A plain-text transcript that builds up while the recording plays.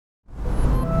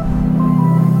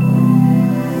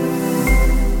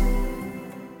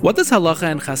What does Halacha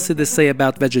and Chassidus say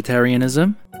about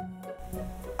vegetarianism?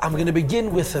 I'm going to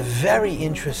begin with a very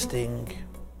interesting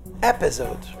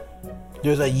episode.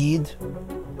 There's a Yid,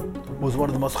 who was one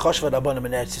of the most Choshva Rabbanim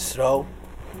in Eretz Yisrael,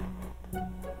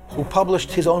 who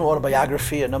published his own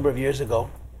autobiography a number of years ago.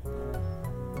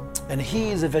 And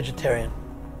he is a vegetarian.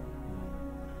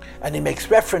 And he makes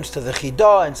reference to the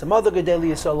Chidah and some other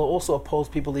Gedolei Yisrael who also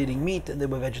opposed people eating meat, and they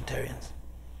were vegetarians.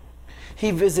 He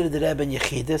visited the Rebbe in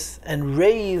Yechidus and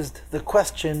raised the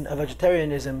question of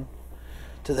vegetarianism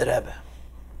to the Rebbe.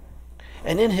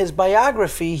 And in his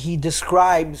biography, he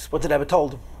describes what the Rebbe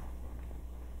told him.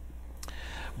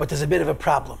 But there's a bit of a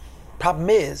problem. Problem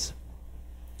is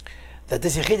that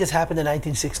this Yechidus happened in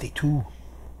 1962.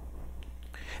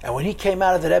 And when he came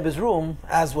out of the Rebbe's room,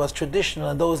 as was traditional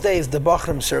in those days, the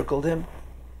Bachrim circled him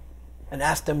and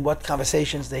asked him what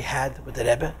conversations they had with the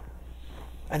Rebbe.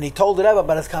 And he told the Rebbe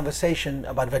about his conversation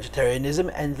about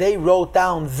vegetarianism, and they wrote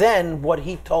down then what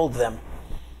he told them.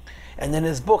 And in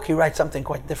his book, he writes something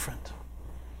quite different.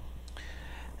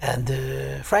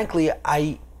 And frankly,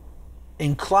 I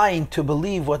incline to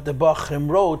believe what the Bachrim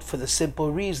wrote for the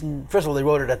simple reason, first of all, they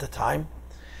wrote it at the time,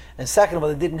 and second of all,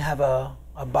 they didn't have a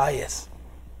bias.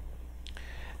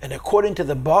 And according to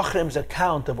the Bachrim's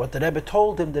account of what the Rebbe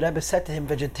told him, the Rebbe said to him,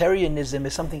 vegetarianism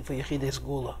is something for Yechidei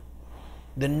Gula.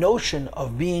 The notion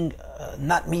of being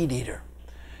not meat eater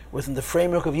within the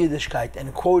framework of Yiddishkeit,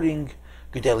 and quoting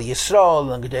Gedolei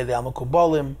Yisrael and Gedolei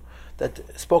HaMekubalim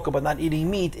that spoke about not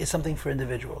eating meat, is something for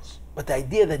individuals. But the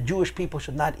idea that Jewish people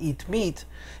should not eat meat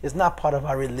is not part of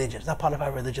our religion. It's not part of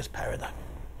our religious paradigm.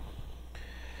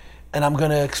 And I'm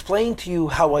going to explain to you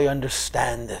how I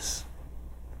understand this.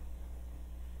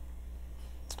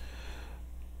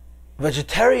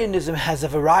 Vegetarianism has a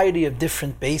variety of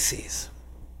different bases.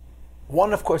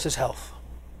 One, of course, is health.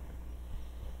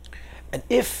 And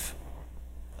if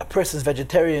a person's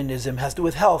vegetarianism has to do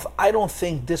with health, I don't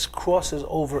think this crosses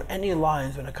over any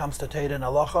lines when it comes to Torah and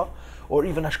Halacha, or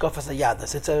even Hashkafas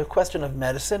Hayadas. It's a question of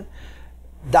medicine.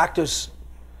 Doctors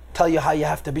tell you how you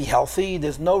have to be healthy.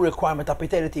 There's no requirement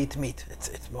to eat meat.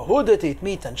 It's Mahuda to eat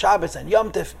meat on Shabbos and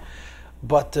Yom Tov,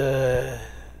 but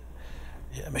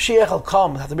Mashiach will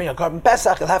come, have to bring a carbon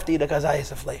Pesach, he'll have to eat a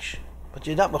kazayas of flesh. But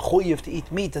you're not mechuyev to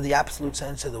eat meat in the absolute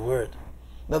sense of the word.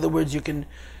 In other words, you can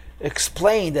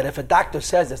explain that if a doctor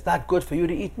says it's not good for you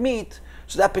to eat meat,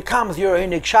 so that becomes your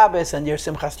Einik Shabbos and your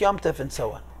Simchas Yom Tov and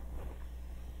so on.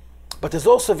 But there's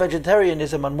also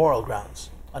vegetarianism on moral grounds,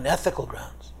 on ethical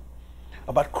grounds,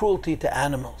 about cruelty to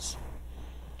animals.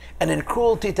 And in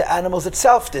cruelty to animals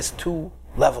itself, there's two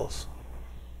levels.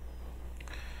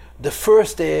 The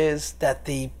first is that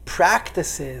the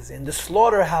practices in the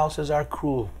slaughterhouses are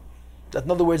cruel. That,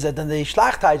 in other words, that in the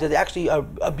shlachtais, that they actually are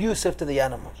abusive to the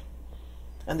animals.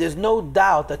 And there's no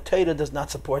doubt that Torah does not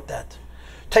support that.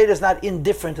 Torah is not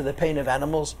indifferent to the pain of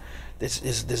animals. There's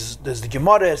the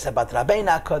Gemara about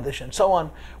Rabbeinu HaKadosh and so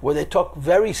on, where they talk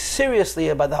very seriously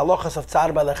about the halachas of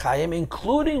Tzar Balei,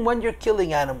 including when you're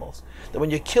killing animals. That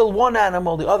when you kill one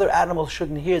animal, the other animals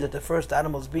shouldn't hear that the first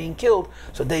animal is being killed,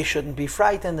 so they shouldn't be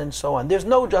frightened and so on. There's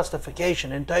no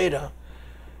justification in Torah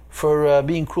for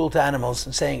being cruel to animals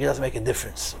and saying it doesn't make a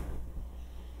difference.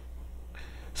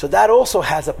 So that also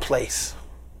has a place.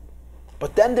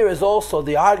 But then there is also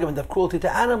the argument of cruelty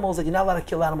to animals, that you're not allowed to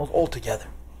kill animals altogether,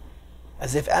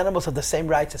 as if animals have the same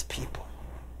rights as people.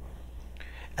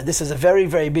 And this is a very,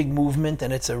 very big movement,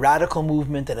 and it's a radical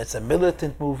movement, and it's a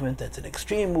militant movement, it's an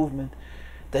extreme movement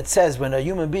that says when a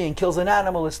human being kills an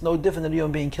animal, it's no different than a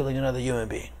human being killing another human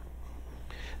being.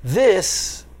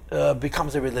 This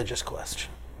becomes a religious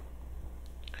question.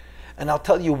 And I'll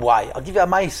tell you why. I'll give you a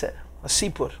maaseh, a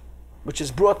sipur, which is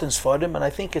brought in Sfarim, and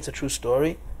I think it's a true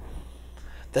story,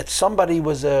 that somebody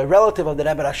was a relative of the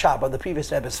Rebbe Rashab, of the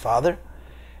previous Rebbe's father,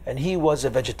 and he was a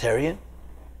vegetarian.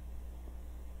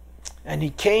 And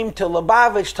he came to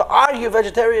Lubavitch to argue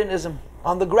vegetarianism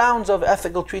on the grounds of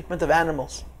ethical treatment of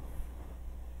animals.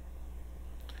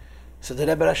 So the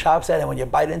Rebbe Rashab said, and when you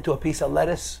bite into a piece of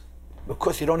lettuce,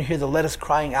 because you don't hear the lettuce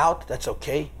crying out, that's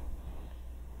okay.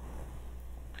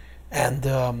 And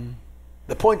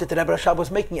the point that the Rebbe Rashab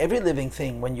was making, every living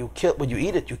thing, when you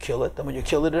eat it, you kill it, and when you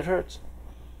kill it, it hurts.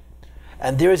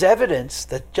 And there is evidence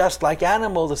that just like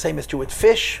animals, the same is true with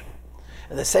fish,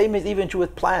 and the same is even true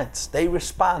with plants. They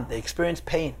respond, they experience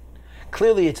pain.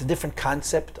 Clearly it's a different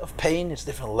concept of pain, it's a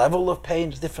different level of pain,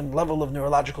 it's a different level of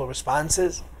neurological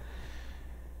responses.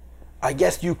 I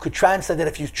guess you could translate that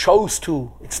if you chose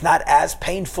to. It's not as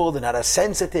painful, they're not as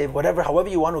sensitive, whatever, however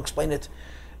you want to explain it,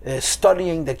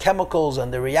 studying the chemicals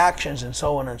and the reactions and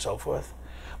so on and so forth.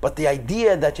 But the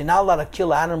idea that you're not allowed to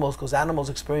kill animals because animals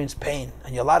experience pain,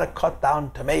 and you're allowed to cut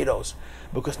down tomatoes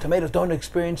because tomatoes don't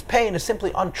experience pain, is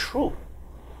simply untrue.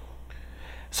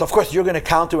 So of course you're going to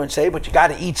counter and say, but you got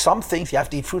to eat some things. You have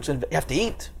to eat fruits and you have to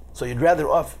eat. So you'd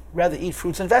rather eat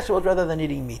fruits and vegetables rather than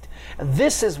eating meat. And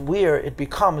this is where it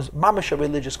becomes mamash a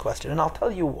religious question, and I'll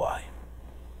tell you why.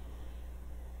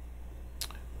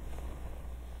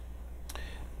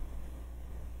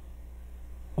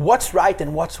 What's right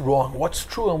and what's wrong? What's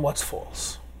true and what's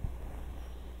false?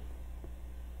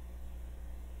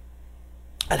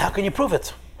 And how can you prove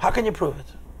it? How can you prove it?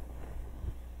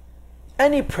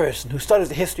 Any person who studies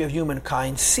the history of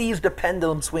humankind sees the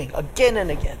pendulum swing again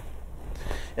and again.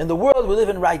 In the world we live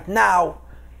in right now,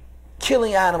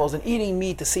 killing animals and eating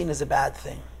meat is seen as a bad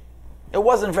thing. It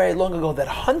wasn't very long ago that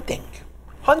hunting,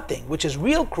 which is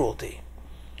real cruelty,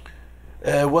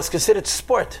 was considered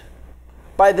sport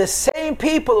by the same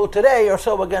people who today are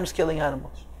so against killing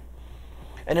animals.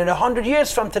 And in 100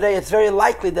 years from today, it's very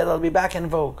likely that it'll be back in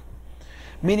vogue.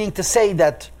 Meaning to say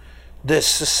that the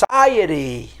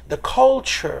society, the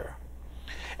culture,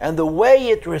 and the way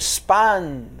it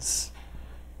responds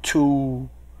to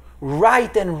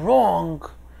right and wrong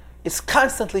is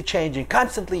constantly changing,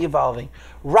 constantly evolving.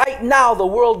 Right now, the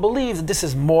world believes that this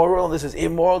is moral, this is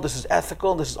immoral, this is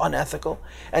ethical, this is unethical.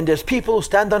 And there's people who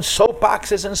stand on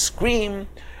soapboxes and scream,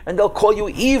 and they'll call you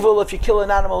evil if you kill an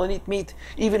animal and eat meat,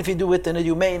 even if you do it in a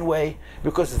humane way,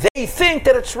 because they think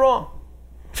that it's wrong.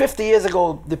 50 years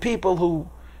ago, the people who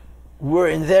were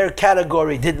in their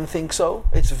category didn't think so.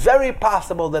 It's very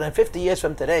possible that in 50 years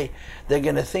from today, they're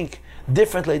going to think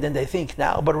differently than they think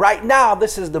now. But right now,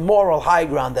 this is the moral high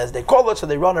ground, as they call it, so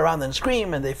they run around and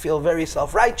scream, and they feel very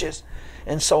self-righteous,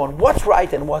 and so on. What's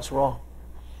right and what's wrong?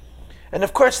 And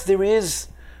of course, there is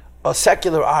a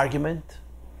secular argument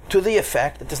to the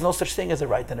effect that there's no such thing as a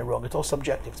right and a wrong. It's all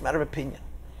subjective. It's a matter of opinion.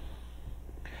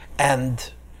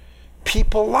 And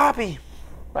people lobby,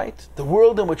 right? The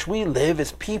world in which we live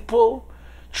is people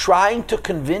trying to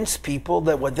convince people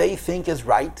that what they think is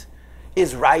right,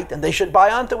 and they should buy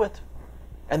onto it.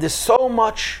 And there's so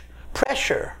much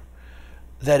pressure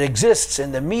that exists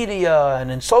in the media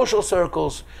and in social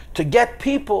circles to get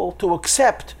people to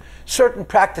accept certain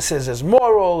practices as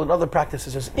moral and other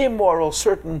practices as immoral,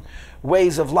 certain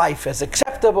ways of life as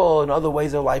acceptable and other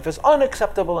ways of life as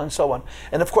unacceptable, and so on.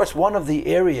 And of course, one of the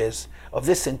areas of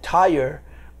this entire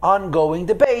ongoing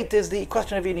debate is the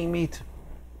question of eating meat.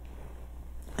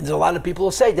 And there's a lot of people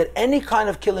who say that any kind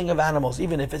of killing of animals,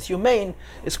 even if it's humane,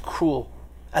 is cruel.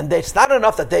 And it's not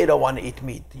enough that they don't want to eat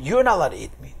meat. You're not allowed to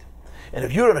eat meat. And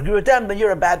if you don't agree with them, then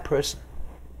you're a bad person.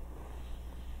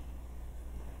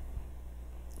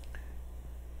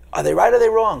 Are they right or are they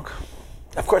wrong?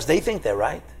 Of course, they think they're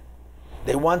right.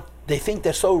 They think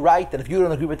they're so right that if you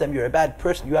don't agree with them, you're a bad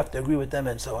person. You have to agree with them,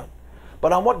 and so on.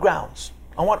 But on what grounds?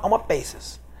 On what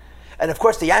basis? And of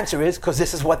course, the answer is because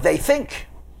this is what they think.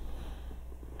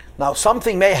 Now,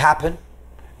 something may happen.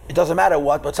 It doesn't matter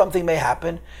what, but something may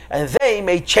happen, and they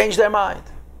may change their mind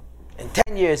in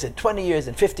 10 years, in 20 years,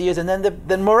 in 50 years, and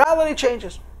then morality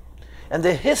changes. And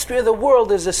the history of the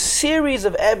world is a series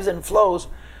of ebbs and flows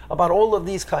about all of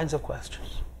these kinds of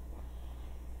questions.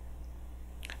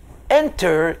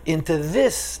 Enter into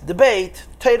this debate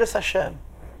Teiras Hashem,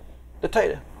 the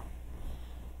Torah.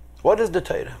 What is the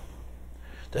Torah?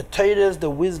 The Torah is the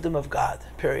wisdom of God,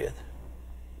 period.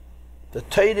 The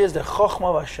Torah is the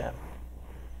Chochmah of Hashem.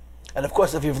 And of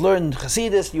course, if you've learned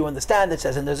Chassidus, you understand it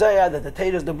says in the Zohar that the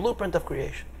Torah is the blueprint of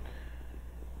creation.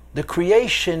 The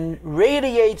creation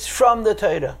radiates from the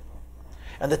Torah.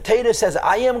 And the Torah says,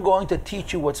 I am going to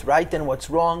teach you what's right and what's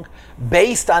wrong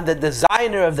based on the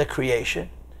designer of the creation.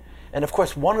 And of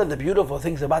course, one of the beautiful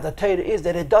things about the Torah is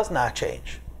that it does not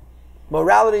change.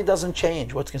 Morality doesn't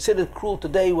change. What's considered cruel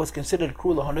today was considered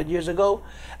cruel 100 years ago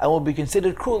and will be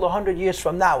considered cruel 100 years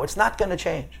from now. It's not going to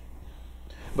change.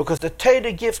 Because the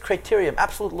Torah gives criterion,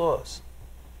 absolute laws.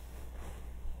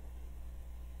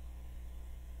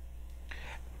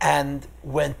 And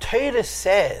when Torah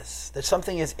says that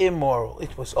something is immoral,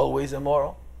 it was always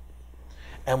immoral.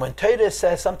 And when Torah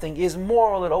says something is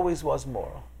moral, it always was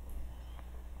moral.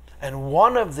 And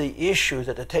one of the issues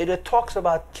that the Torah talks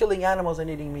about killing animals and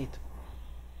eating meat.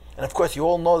 And of course, you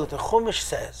all know that the Chumash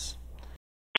says